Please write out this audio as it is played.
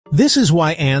This is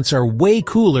why ants are way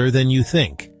cooler than you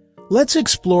think. Let's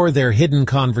explore their hidden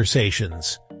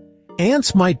conversations.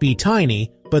 Ants might be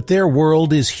tiny, but their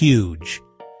world is huge.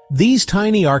 These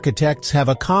tiny architects have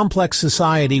a complex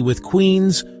society with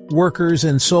queens, workers,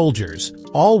 and soldiers,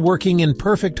 all working in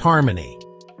perfect harmony.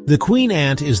 The queen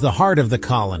ant is the heart of the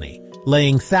colony,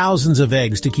 laying thousands of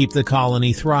eggs to keep the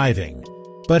colony thriving.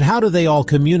 But how do they all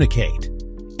communicate?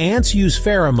 Ants use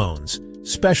pheromones,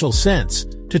 special scents,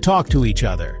 to talk to each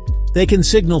other. They can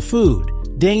signal food,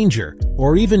 danger,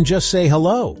 or even just say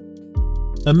hello.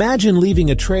 Imagine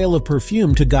leaving a trail of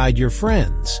perfume to guide your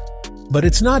friends. But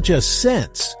it's not just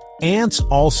scents. Ants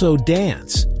also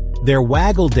dance. Their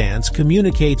waggle dance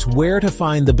communicates where to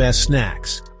find the best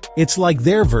snacks. It's like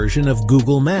their version of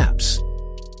Google Maps.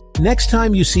 Next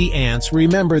time you see ants,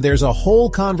 remember there's a whole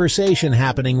conversation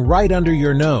happening right under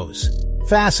your nose.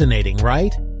 Fascinating,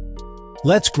 right?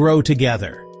 Let's grow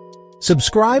together.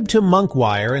 Subscribe to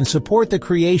Monkwire and support the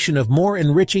creation of more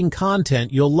enriching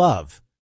content you'll love.